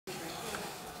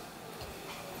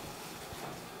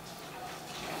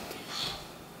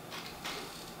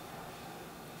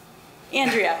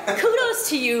Andrea, kudos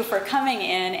to you for coming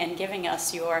in and giving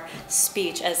us your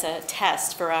speech as a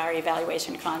test for our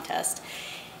evaluation contest.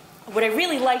 What I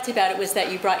really liked about it was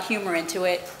that you brought humor into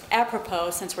it,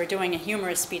 apropos since we're doing a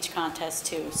humorous speech contest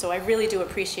too. So I really do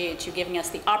appreciate you giving us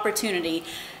the opportunity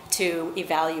to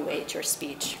evaluate your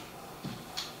speech.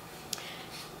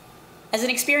 As an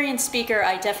experienced speaker,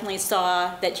 I definitely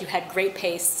saw that you had great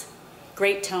pace,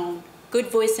 great tone, good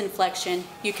voice inflection.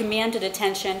 You commanded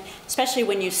attention, especially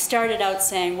when you started out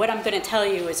saying, what I'm going to tell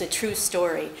you is a true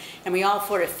story. And we all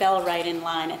sort of fell right in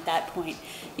line at that point.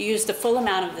 You used the full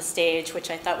amount of the stage, which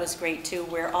I thought was great too.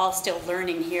 We're all still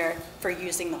learning here for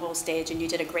using the whole stage, and you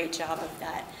did a great job of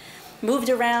that. Moved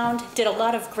around, did a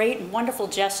lot of great and wonderful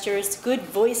gestures, good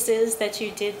voices that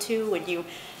you did too when you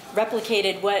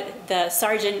replicated what the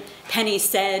Sergeant Penny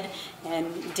said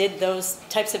and did those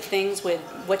types of things with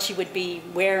what she would be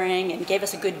wearing and gave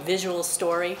us a good visual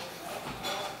story.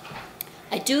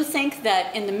 I do think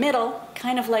that in the middle,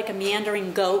 kind of like a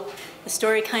meandering goat, the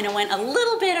story kind of went a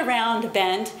little bit around a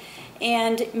bend,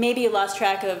 and maybe you lost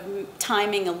track of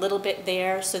timing a little bit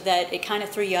there so that it kind of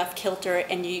threw you off kilter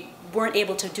and you weren't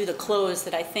able to do the close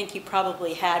that I think you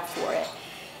probably had for it.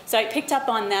 So I picked up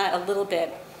on that a little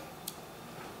bit.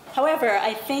 However,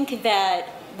 I think that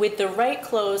with the right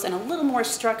close and a little more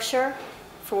structure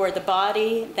for the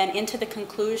body, then into the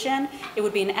conclusion, it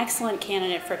would be an excellent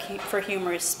candidate for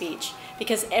humorous speech.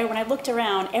 Because when I looked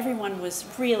around, everyone was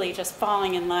really just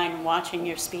falling in line watching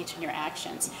your speech and your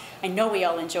actions. I know we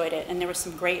all enjoyed it, and there were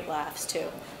some great laughs too.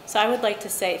 So I would like to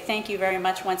say thank you very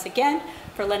much once again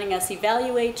for letting us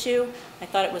evaluate you. I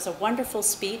thought it was a wonderful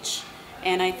speech,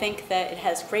 and I think that it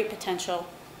has great potential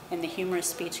in the humorous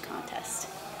speech contest.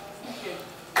 Thank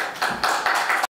you.